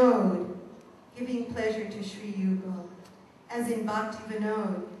 Vinod, giving pleasure to Sri Yugal. As in Bhakti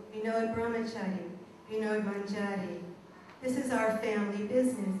Vinod, Vinod Brahmachari, Vinod Manjari. This is our family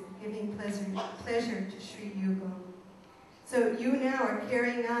business, giving pleasure to Sri Yugal. So you now are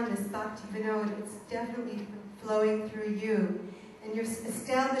carrying on this Bhakti Vinod. It's definitely flowing through you. And you're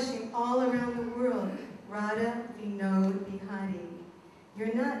establishing all around the world Radha Vinod Bihari.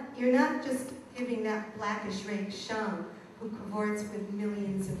 You're not just giving that blackish rake Sham who cavorts with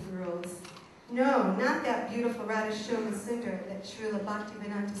millions of girls. No, not that beautiful Radha Shoma Sundar that Srila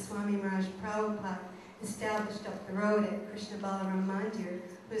Bhaktivedanta Swami Maharaj Prabhupada established up the road at Krishna Balaram Mandir,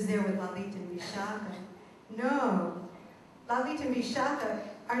 who's there with Lalita and Vishaka. No, Lalita and Vishaka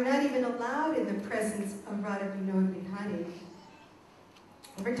are not even allowed in the presence of Radha Vinod Bihari.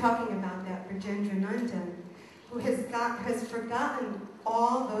 We're talking about that Brajendra Nandan, who has forgotten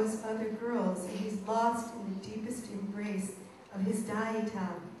all those other girls, and he's lost in the deepest embrace of his Daita.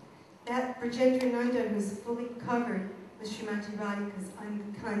 That Brajendra Nandan who's fully covered with Srimati Radhika's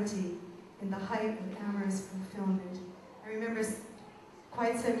Ankanti in the height of amorous fulfillment. I remember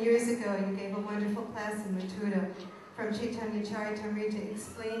quite some years ago you gave a wonderful class in Mathura from Chaitanya Charitamrita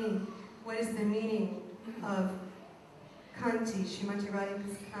explaining what is the meaning of Kanti, Srimati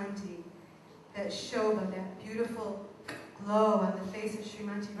Radhika's Kanti, that Shobha, that beautiful glow on the face of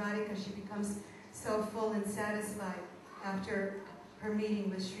Srimati Radhika. She becomes so full and satisfied after her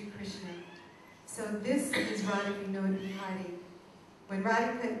meeting with Sri Krishna. So this is Radha Vinod Bihari. When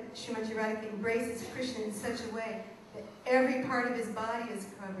Srimati Radhika embraces Krishna in such a way that every part of his body is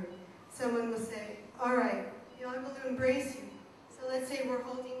covered, someone will say, all right, I'm going to embrace you. So let's say we're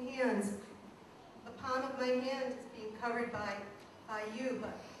holding hands. The palm of my hand is being covered by you,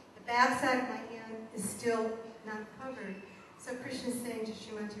 but the back side of my hand is still not covered. So Krishna is saying to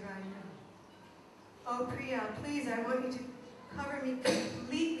Srimati Radhika, oh Priya, please, I want you to cover me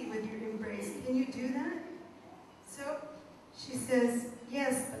completely with your embrace. Can you do that? So she says,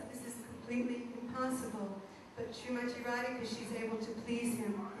 yes, but this is completely impossible. But Srimati Radhika, she's able to please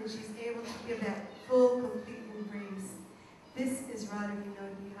him, and she's able to give that full, complete embrace. This is Radha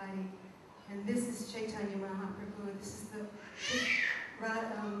Vinod Bihari, and this is Chaitanya Mahaprabhu. This is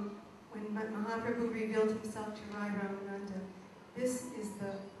when Mahaprabhu revealed himself to Rai Ramananda. This is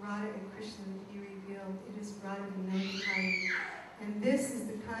the Radha and Krishna that he revealed. It is Radha Vinod Bihari. And this is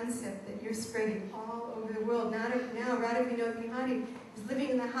the concept that you're spreading all over the world. Now Radha Vinod Bihari is living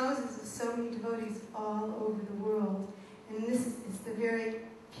in the houses of so many devotees all over the world. And this is the very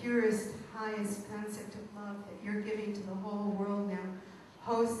purest, highest concept of love that you're giving to the whole world now.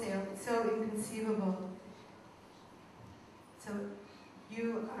 Wholesale, it's so inconceivable. So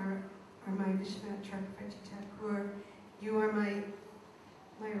you are my Vishwanath Chakravarti Thakur. You are my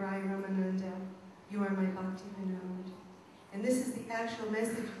Rai Ramananda. You are my Bhakti Vinod. And this is the actual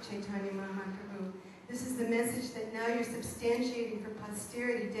message of Chaitanya Mahaprabhu. This is the message that now you're substantiating for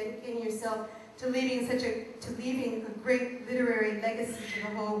posterity, dedicating yourself to leaving a great literary legacy to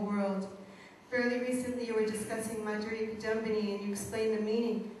the whole world. Fairly recently you were discussing Madhurya Kadambini and you explained the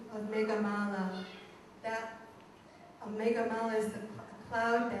meaning of Megamala. That a Megamala is the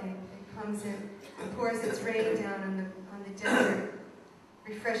cloud bank that comes in and pours its rain down on the desert,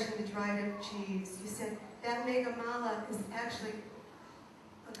 refreshing the dried up cheese. You said that Megamala is actually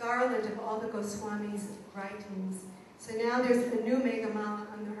a garland of all the Goswami's writings. So now there's a new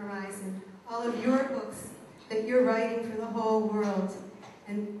Megamala on the horizon. All of your books that you're writing for the whole world.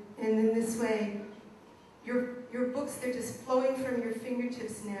 And in this way, your books, they're just flowing from your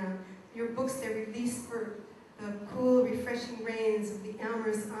fingertips now. Your books, they're released for the cool, refreshing rains of the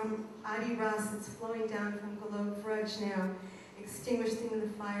amorous Adi Ras that's flowing down from Golok Vraj now, extinguishing the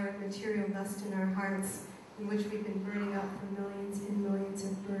fire of material lust in our hearts, in which we've been burning up for millions and millions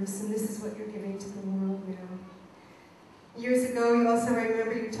of births. And this is what you're giving to the world now. Years ago, you also, I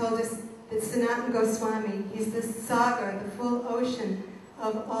remember you told us that Sanatana Goswami, he's the sagar, the full ocean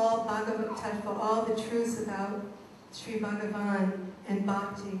of all Bhagavad Tattva, all the truths about Sri Bhagavan and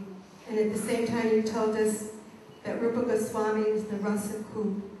Bhakti. And at the same time, you told us that Rupa Goswami is the Rasa Kup,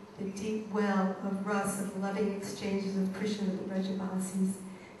 the deep well of rasa, of loving exchanges of Krishna with the Brajavasis.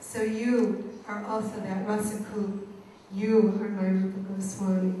 So you are also that Rasa Kup. You are my Rupa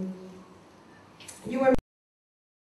Goswami. You are